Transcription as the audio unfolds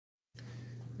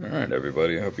Alright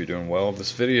everybody, I hope you're doing well.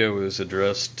 This video is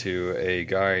addressed to a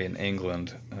guy in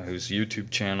England whose YouTube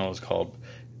channel is called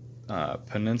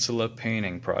Peninsula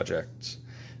Painting Projects.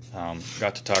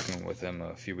 Got to talking with him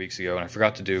a few weeks ago and I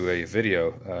forgot to do a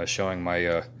video showing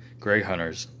my gray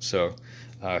hunters. So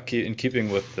in keeping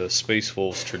with the Space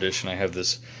Wolves tradition, I have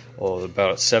this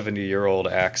about 70-year-old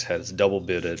axe head. It's double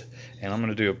bitted, and I'm going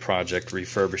to do a project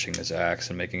refurbishing this axe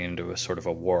and making it into a sort of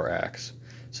a war axe.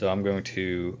 So I'm going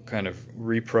to kind of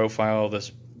reprofile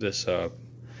this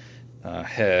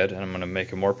head, and I'm going to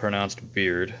make a more pronounced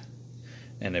beard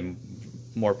and a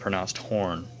more pronounced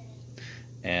horn,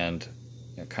 and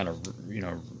kind of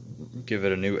give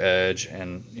it a new edge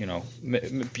and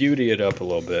beauty it up a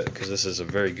little bit, because this is a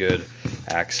very good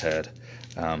axe head.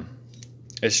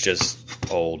 It's just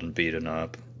old and beaten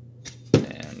up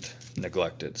and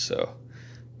neglected, so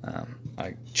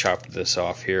I chopped this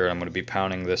off here. I'm going to be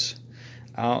pounding this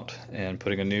out and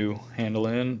putting a new handle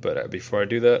in, but before I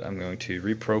do that, I'm going to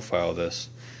reprofile this,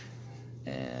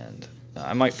 and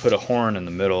I might put a horn in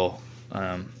the middle,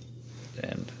 and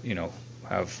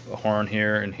have a horn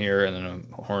here and here, and then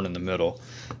a horn in the middle.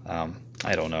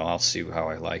 I don't know. I'll see how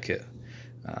I like it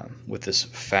with this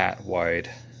fat, wide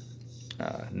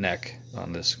neck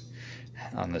on this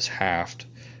haft.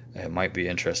 It might be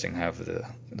interesting to have the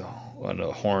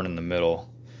horn in the middle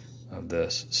of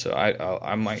this. So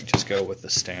I might just go with the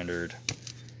standard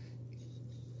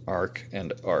arc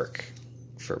and arc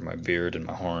for my beard and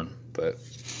my horn. But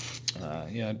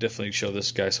yeah, definitely show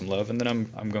this guy some love. And then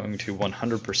I'm going to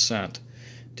 100%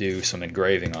 do some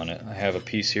engraving on it. I have a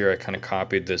piece here. I kind of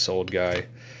copied this old guy.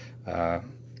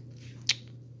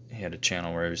 He had a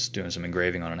channel where he was doing some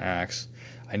engraving on an axe.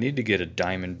 I need to get a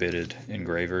diamond bitted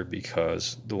engraver,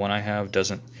 because the one I have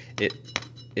doesn't, it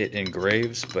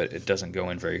engraves, but it doesn't go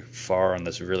in very far on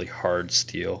this really hard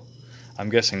steel. I'm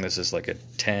guessing this is like a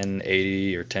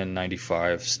 1080 or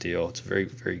 1095 steel. It's very,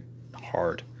 very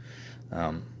hard.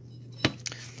 But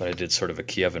I did sort of a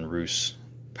Kievan Rus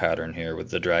pattern here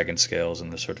with the dragon scales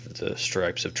and the sort of the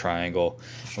stripes of triangle.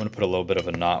 I'm going to put a little bit of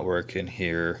a knotwork in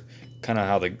here, kind of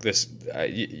how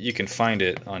you can find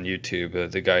it on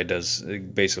YouTube. The guy does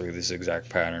basically this exact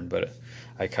pattern, but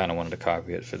I kind of wanted to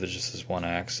copy it for just this one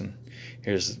axe. And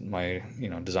here's my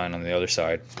design on the other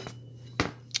side.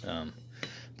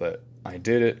 But I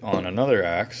did it on another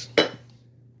axe,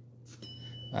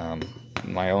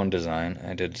 my own design.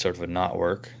 I did sort of a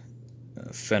knotwork,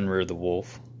 Fenrir the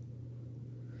wolf.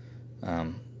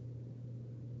 The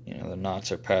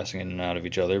knots are passing in and out of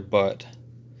each other, but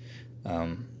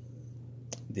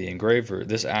the engraver,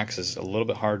 this axe is a little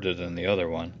bit harder than the other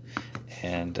one,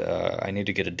 and I need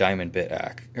to get a diamond bit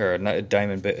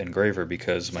engraver,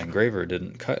 because my engraver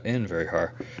didn't cut in very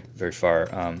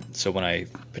far. So when I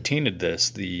patinaed this,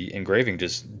 the engraving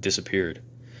just disappeared.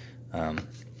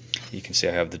 You can see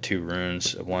I have the two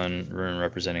runes, one rune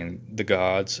representing the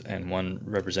gods and one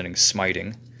representing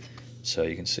smiting. So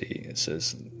you can see it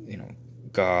says,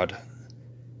 God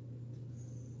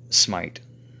smite,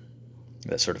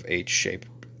 that sort of H-shaped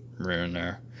rune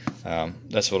there.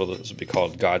 That's what it'll be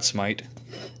called, God smite,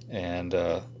 and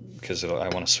because I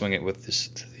want to swing it with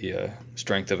the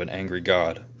strength of an angry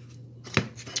god.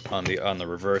 On the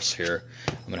reverse here,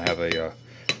 I'm going to have a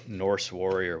Norse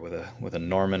warrior with a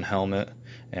Norman helmet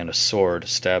and a sword,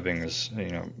 stabbing his,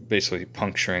 basically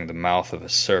puncturing the mouth of a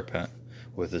serpent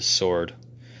with his sword.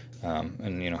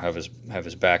 And have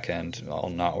his back end all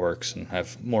knotworks and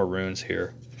have more runes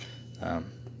here.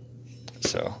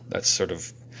 So that's sort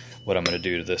of what I'm going to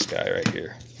do to this guy right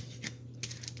here.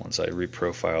 Once I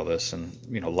reprofile this and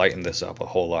lighten this up a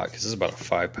whole lot, because this is about a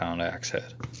 5-pound axe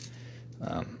head.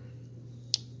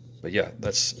 But yeah,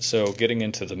 so getting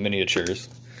into the miniatures.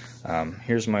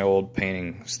 Here's my old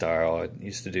painting style I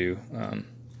used to do.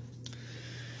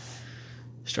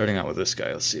 Starting out with this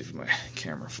guy. Let's see if my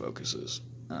camera focuses.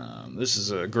 This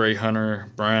is a Gray Hunter,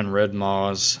 Brian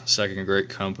Redmaw's second great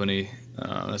company.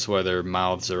 That's why their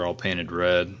mouths are all painted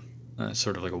red. It's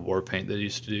sort of like a war paint they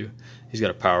used to do. He's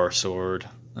got a power sword,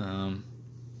 and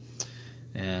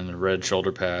red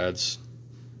shoulder pads.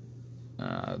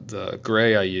 The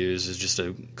gray I use is just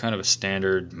a kind of a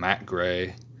standard matte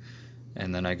gray,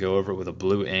 and then I go over it with a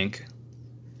blue ink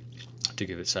to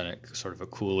give it sort of a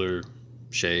cooler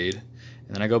shade.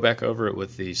 And then I go back over it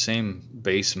with the same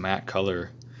base matte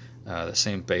color, the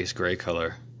same base gray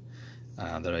color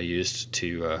that I used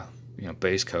to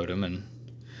base coat them, and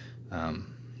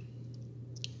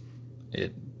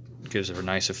it gives a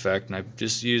nice effect. And I've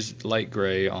just used light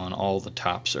gray on all the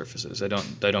top surfaces. I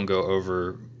don't go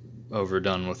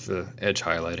overdone with the edge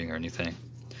highlighting or anything.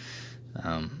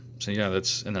 So yeah,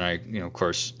 and then I of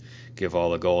course give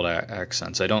all the gold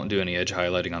accents. I don't do any edge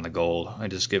highlighting on the gold. I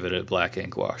just give it a black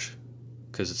ink wash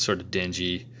because it's sort of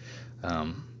dingy,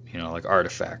 you know, like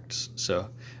artifacts. So,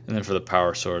 and then for the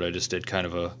power sword, I just did kind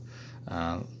of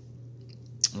a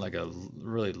like a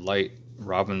really light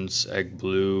robin's egg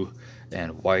blue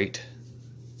and white,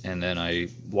 and then I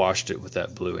washed it with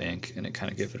that blue ink, and it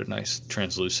kind of gave it a nice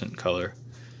translucent color.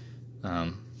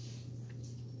 Yeah,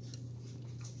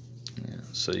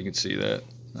 so you can see that.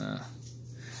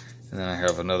 And then I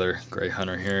have another gray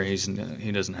hunter here.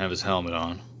 He doesn't have his helmet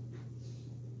on.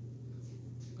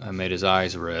 I made his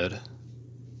eyes red.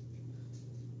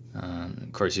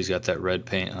 Of course, he's got that red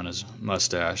paint on his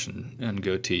mustache and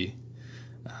goatee.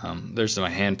 There's my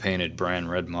hand-painted Bran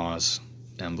Red Maws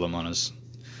emblem on his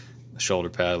shoulder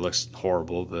pad. It looks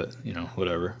horrible, but, you know,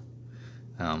 whatever.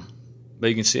 But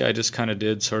you can see I just kind of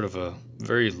did sort of a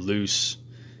very loose,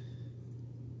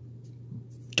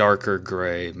 darker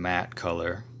gray matte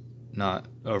color, not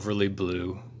overly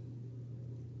blue,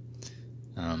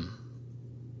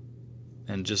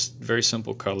 and just very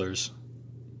simple colors: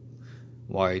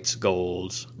 whites,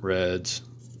 golds, reds,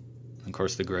 and of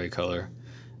course the gray color.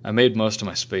 I made most of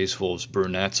my Space Wolves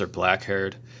brunettes or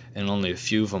black-haired, and only a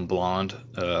few of them blonde,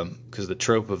 because the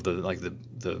trope of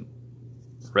the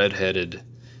red-headed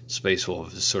Space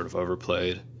Wolf is sort of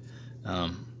overplayed.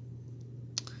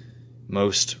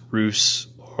 Most Rus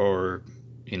or,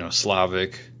 you know,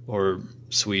 Slavic or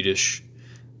Swedish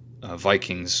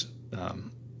Vikings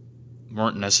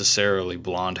weren't necessarily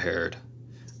blonde-haired,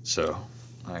 so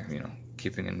I, you know,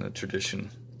 keeping in the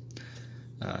tradition,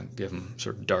 give them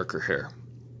sort of darker hair.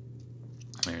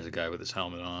 There's a guy with his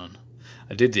helmet on.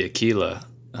 I did the Aquila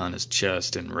on his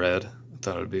chest in red. I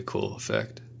thought it would be a cool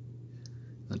effect.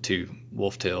 The two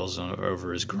wolf tails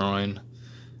over his groin,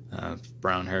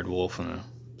 brown-haired wolf and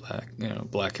a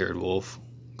black-haired wolf,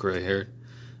 gray-haired.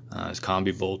 His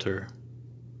combi bolter.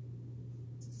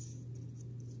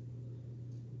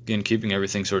 Again, keeping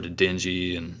everything sort of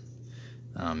dingy and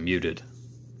muted.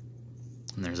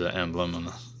 And there's that emblem on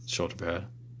the shoulder pad.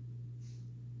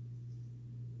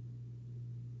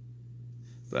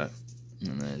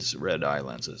 And there's red eye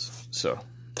lenses. So,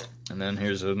 and then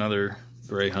here's another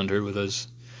gray hunter with his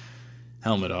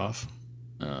helmet off.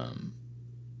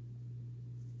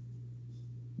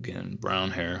 Again,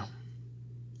 brown hair.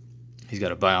 He's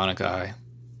got a bionic eye.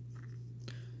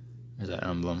 There's that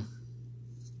emblem.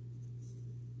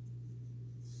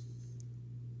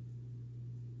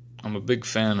 I'm a big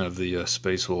fan of the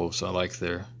Space Wolves. I like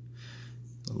their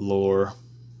lore.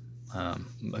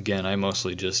 Again, I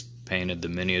mostly just painted the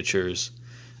miniatures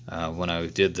when I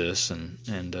did this,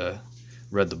 and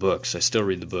read the books. I still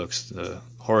read the books. The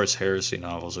Horus Heresy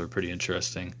novels are pretty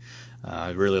interesting.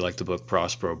 I really like the book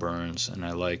Prospero Burns, and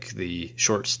I like the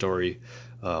short story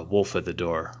Wolf at the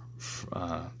Door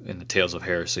in the Tales of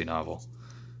Heresy novel.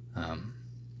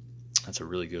 That's a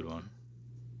really good one.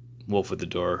 Wolf at the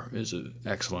Door is an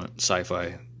excellent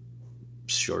sci-fi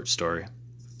short story.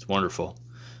 It's wonderful.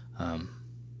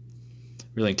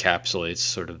 Really encapsulates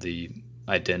sort of the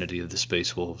identity of the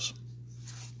Space Wolves.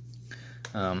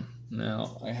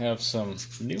 Now, I have some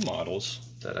new models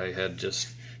that I had just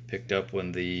picked up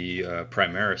when the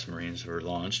Primaris Marines were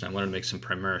launched. I wanted to make some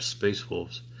Primaris Space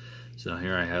Wolves. So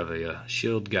here I have a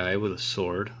shield guy with a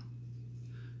sword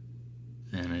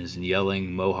and his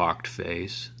yelling mohawked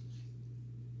face.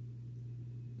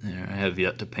 There, I have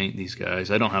yet to paint these guys.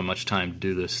 I don't have much time to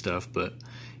do this stuff, but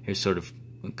here's sort of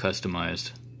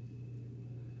customized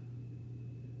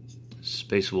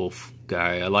Space Wolf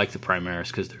guy. I like the Primaris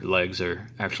because their legs are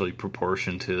actually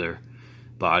proportioned to their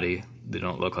body. They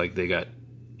don't look like they got,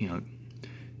 you know,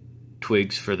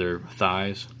 twigs for their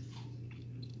thighs.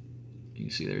 You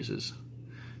can see there's his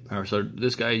power. So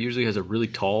this guy usually has a really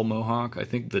tall mohawk. I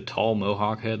think the tall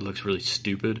mohawk head looks really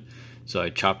stupid, so I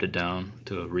chopped it down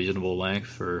to a reasonable length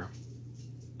for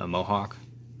a mohawk.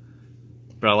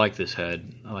 But I like this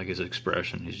head. I like his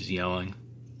expression. He's just yelling.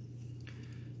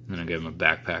 And then I gave him a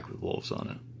backpack with wolves on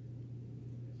it.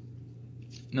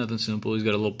 Nothing simple. He's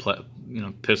got a little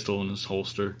pistol in his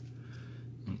holster.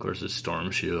 And of course, his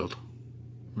storm shield.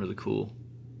 Really cool.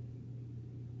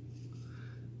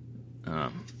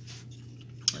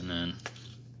 And then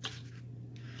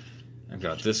I've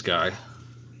got this guy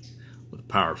with a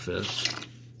power fist.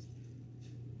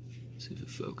 Let's see if it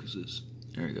focuses.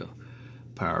 There you go.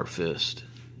 Power fist.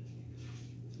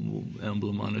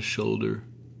 Emblem on his shoulder.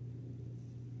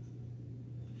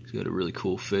 He's got a really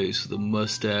cool face with a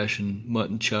mustache and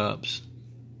mutton chops.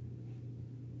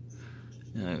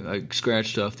 And I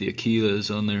scratched off the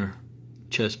Aquilas on their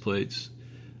chest plates,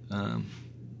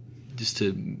 just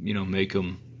to make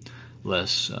them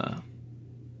less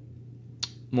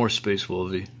more Space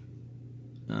Wolvie.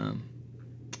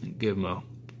 Give him a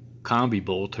combi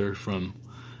bolter from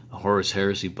a Horus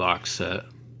Heresy box set.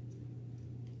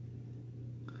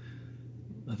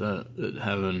 I thought that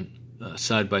having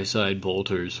side-by-side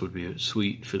bolters would be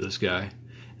sweet for this guy,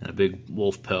 and a big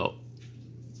wolf pelt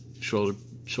shoulder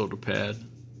pad.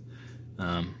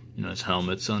 You know, his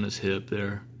helmet's on his hip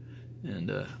there,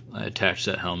 and I attached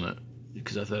that helmet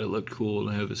because I thought it looked cool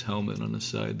to have his helmet on the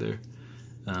side there.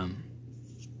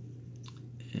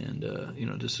 You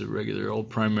know, just a regular old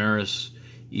Primaris,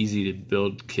 easy to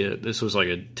build kit. This was like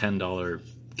a $10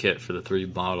 kit for the 3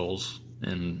 bottles,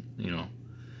 and you know,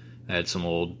 I had some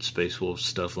old Space Wolf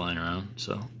stuff lying around,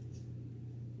 so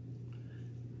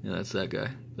yeah, that's that guy.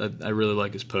 I really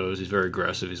like his pose. He's very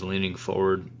aggressive. He's leaning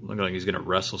forward, looking like he's gonna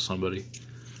wrestle somebody.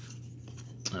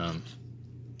 And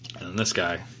this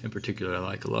guy in particular I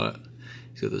like a lot.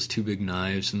 He's got those 2 big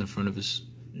knives in the front of his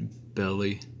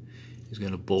belly. He's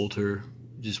got a bolter,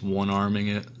 just one-arming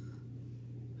it.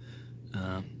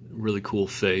 Really cool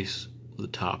face with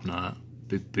a top knot,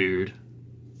 big beard.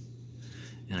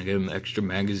 And I gave him extra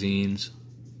magazines,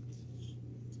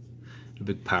 a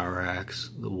big power axe,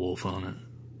 the wolf on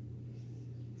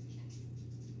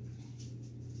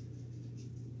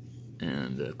it.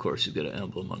 And of course he's got an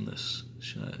emblem on this.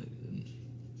 You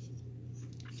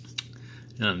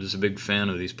know, I'm just a big fan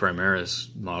of these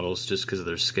Primaris models just because of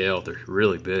their scale. They're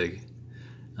really big,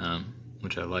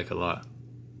 which I like a lot.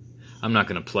 I'm not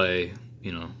going to play,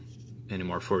 you know, any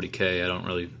more 40K. I don't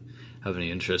really have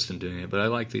any interest in doing it, but I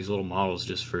like these little models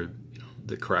just for, you know,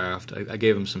 the craft. I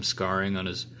gave him some scarring on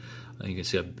his, you can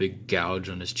see a big gouge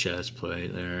on his chest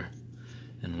plate there,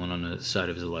 and one on the side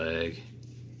of his leg,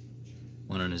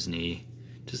 one on his knee,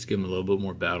 just to give him a little bit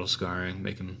more battle scarring,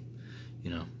 make him,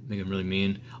 you know, make him really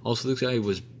mean. Also, this guy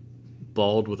was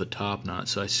bald with a top knot,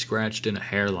 so I scratched in a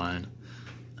hairline,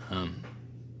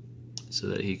 so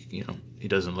that he, you know, he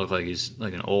doesn't look like he's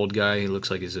like an old guy. He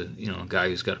looks like he's a, you know, a guy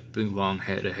who's got a big long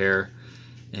head of hair,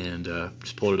 and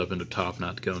just pulled it up into a top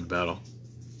knot to go into battle.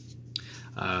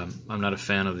 I'm not a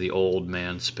fan of the old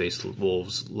man Space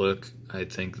Wolves look. I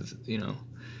think, you know,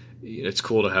 it's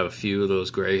cool to have a few of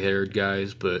those gray-haired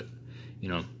guys, but, you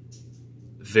know,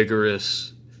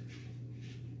 vigorous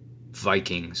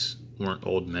Vikings weren't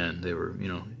old men. They were, you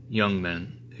know, young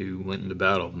men who went into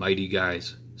battle, mighty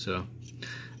guys. So,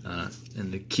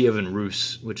 and the Kievan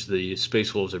Rus, which the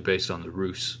Space Wolves are based on the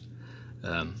Rus,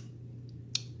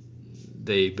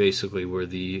 they basically were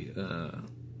the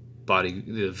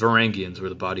Varangians were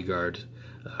the bodyguard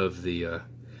of the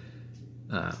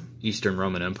Eastern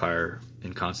Roman Empire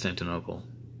in Constantinople.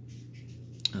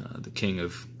 The king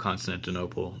of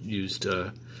Constantinople used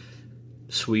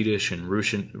Swedish and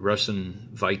Russian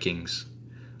Vikings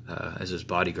as his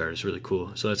bodyguard. It's really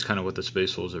cool. So that's kind of what the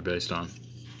Space Wolves are based on.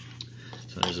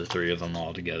 So there's the 3 of them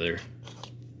all together.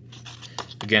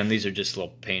 Again, these are just a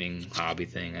little painting hobby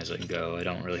thing as I go. I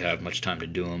don't really have much time to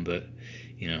do them, but,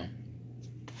 you know,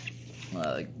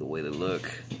 I like the way they look.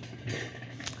 I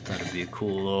thought it'd be a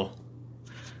cool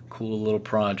little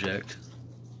project.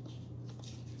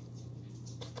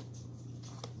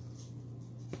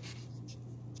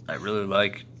 I really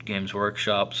like Games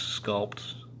Workshop's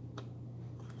sculpts.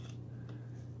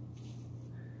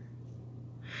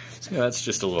 So yeah, that's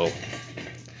just a little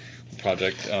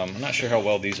project. I'm not sure how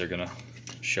well these are gonna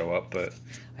show up, but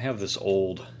I have this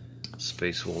old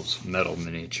Space Wolves metal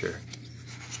miniature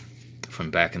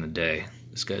from back in the day.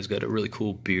 This guy's got a really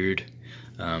cool beard.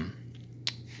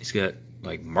 He's got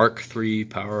like Mark III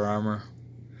power armor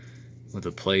with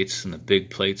the plates and the big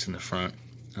plates in the front.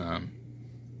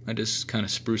 I just kind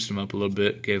of spruced him up a little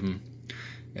bit, gave him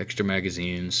extra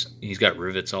magazines. He's got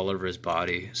rivets all over his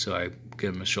body, so I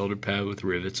gave him a shoulder pad with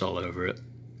rivets all over it.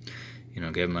 You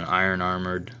know, gave him an iron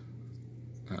armored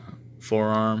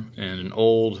forearm and an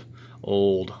old,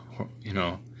 you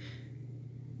know,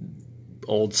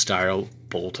 old style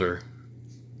bolter.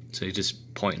 So he's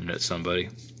just pointing at somebody.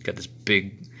 Got this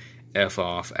big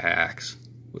F-off axe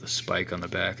with a spike on the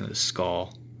back and a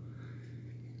skull.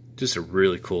 Just a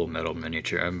really cool metal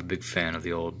miniature. I'm a big fan of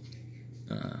the old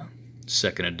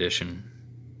 2nd edition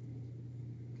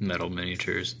metal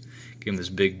miniatures. Give him this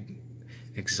big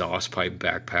exhaust pipe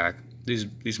backpack.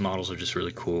 These models are just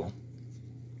really cool.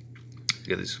 He's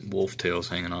got these wolf tails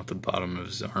hanging off the bottom of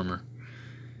his armor.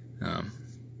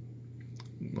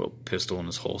 Little pistol in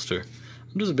his holster.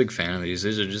 I'm just a big fan of these.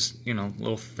 These are just, you know,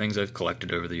 little things I've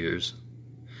collected over the years.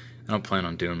 I don't plan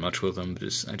on doing much with them, but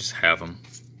I just have them.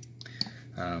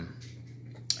 I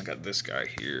got this guy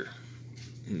here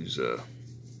who's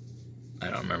I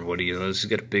don't remember what he is.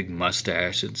 He's got a big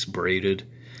mustache that's braided.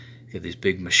 He's got these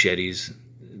big machetes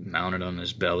mounted on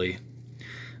his belly.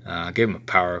 I gave him a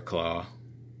power claw.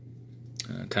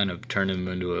 Kind of turned him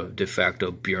into a de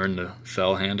facto Bjorn the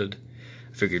Fell-Handed.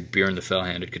 I figured Bjorn the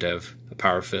Fell-Handed could have a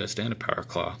power fist and a power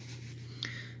claw.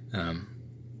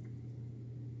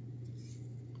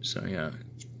 So yeah,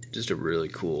 just a really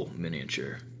cool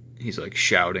miniature. He's like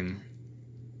shouting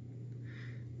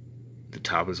the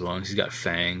top of his lungs. He's got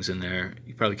fangs in there.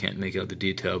 You probably can't make out the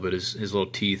detail, but his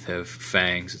little teeth have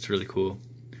fangs. It's really cool.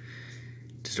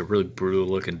 Just a really brutal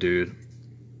looking dude.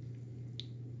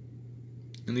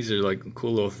 And these are like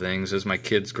cool little things. As my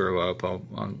kids grow up,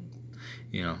 I'll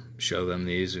you know, show them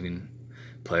these. We can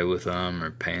play with them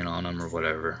or paint on them or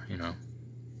whatever, you know.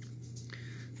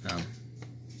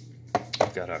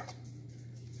 I've got a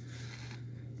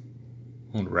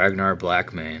old Ragnar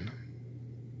Blackmane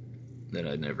that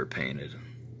I'd never painted.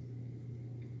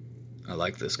 I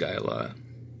like this guy a lot.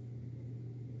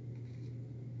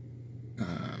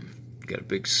 Got a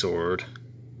big sword,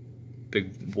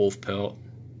 big wolf pelt.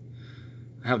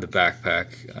 I have the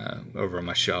backpack over on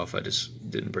my shelf. I just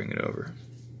didn't bring it over.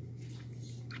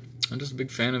 I'm just a big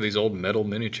fan of these old metal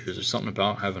miniatures. There's something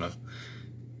about having a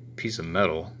piece of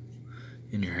metal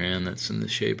in your hand that's in the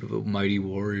shape of a mighty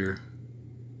warrior.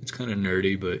 It's kind of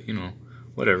nerdy, but you know,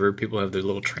 whatever. People have their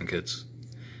little trinkets.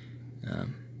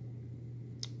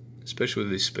 Especially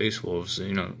with these space wolves,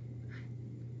 you know,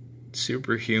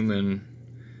 superhuman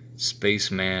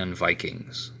spaceman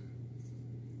Vikings.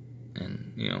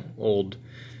 And, you know, old,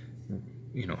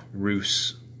 you know,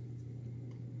 Rus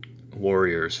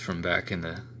warriors from back in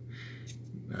the,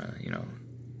 you know,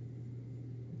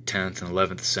 10th and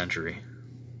 11th century.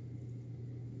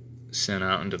 Sent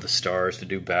out into the stars to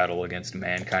do battle against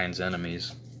mankind's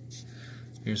enemies.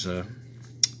 Here's a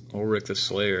Ulrich the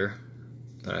Slayer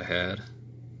that I had.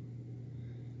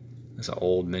 That's an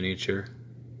old miniature.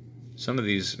 Some of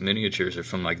these miniatures are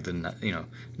from like the, you know,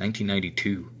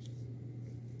 1992.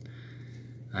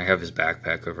 I have his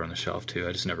backpack over on the shelf too.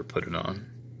 I just never put it on.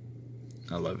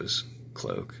 I love his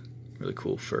cloak. Really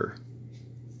cool fur.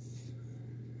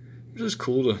 It's just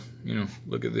cool to, you know,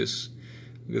 look at this.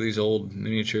 Look at these old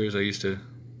miniatures I used to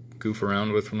goof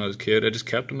around with when I was a kid. I just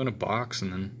kept them in a box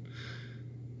and then,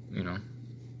 you know,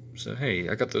 said, hey,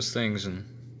 I got those things, and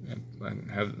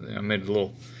I made a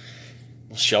little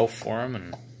shelf for them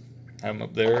and have them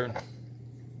up there.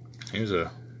 Here's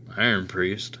a Iron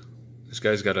Priest. This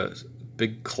guy's got a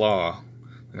big claw,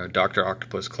 like a Dr.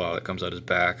 Octopus claw that comes out his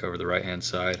back over the right hand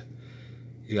side.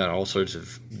 He's got all sorts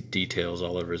of details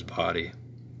all over his body.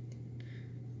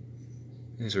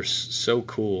 These were so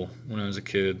cool when I was a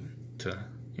kid to,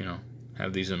 you know,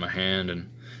 have these in my hand and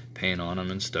paint on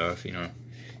them and stuff. You know,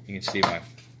 you can see my,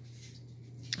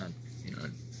 you know,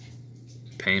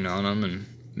 paint on them and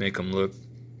make them look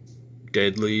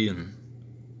deadly. And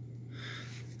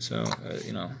so,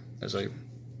 you know, as I,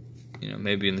 you know,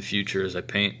 maybe in the future as I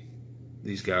paint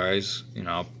these guys, you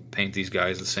know, I'll paint these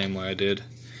guys the same way I did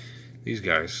these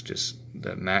guys. Just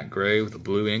that matte gray with a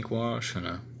blue ink wash and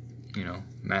a, you know,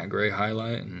 matte gray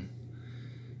highlight, and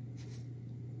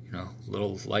you know,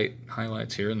 little light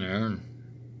highlights here and there, and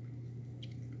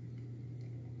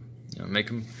you know, make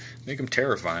them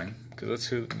terrifying, because that's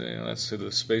who, you know, that's who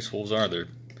the Space Wolves are. They're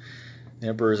the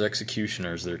Emperor's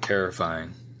executioners. They're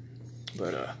terrifying.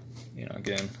 But you know,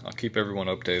 again, I'll keep everyone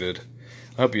updated.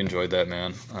 I hope you enjoyed that,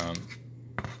 man. I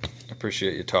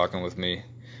appreciate you talking with me.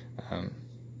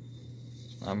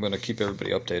 I'm going to keep everybody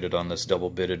updated on this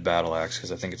double-bitted battle axe,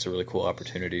 because I think it's a really cool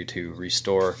opportunity to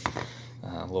restore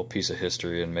a little piece of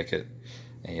history and make it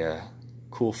a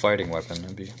cool fighting weapon.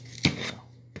 It'd be, you know,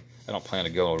 I don't plan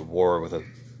to go to war with a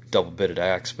double-bitted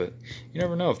axe, but you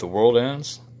never know. If the world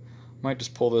ends, I might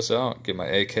just pull this out, get my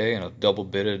AK and a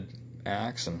double-bitted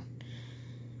axe, and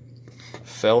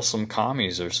fell some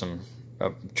commies or some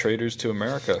traitors to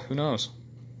America. Who knows?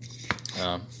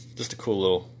 Just a cool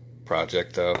little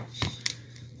project, though.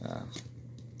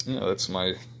 You know, that's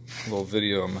my little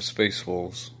video on my Space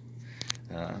Wolves.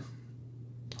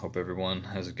 Hope everyone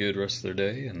has a good rest of their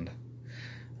day, and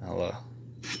I'll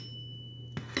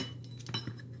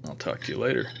talk to you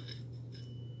later.